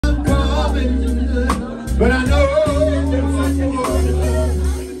But I know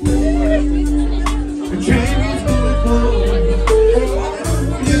the change is gonna come.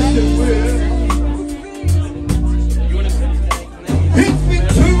 Yes, it will. It's been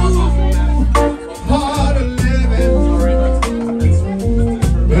too hard to live in,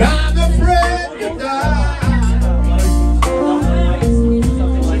 but I'm afraid to die.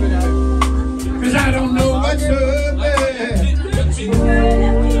 'Cause I don't know what's up there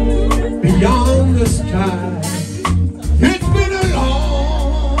beyond the sky. It's been a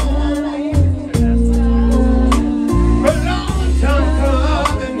long time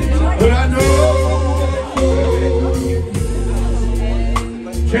coming, but I know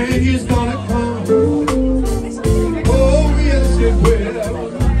change is gonna come. Oh, yes, it will.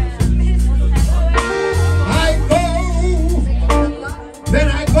 I go, then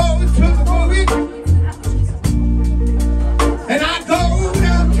I go to the movie, and I go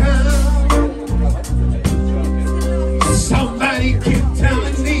downtown. Somebody keep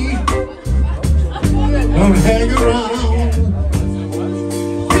telling me, don't hang around.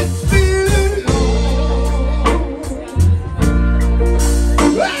 It's been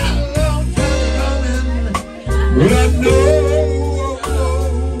a long time coming, but I know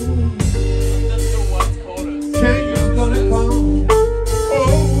change is gonna come.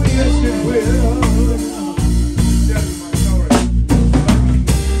 Oh, yes, it will.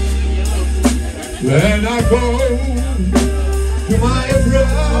 Then I go to my friend.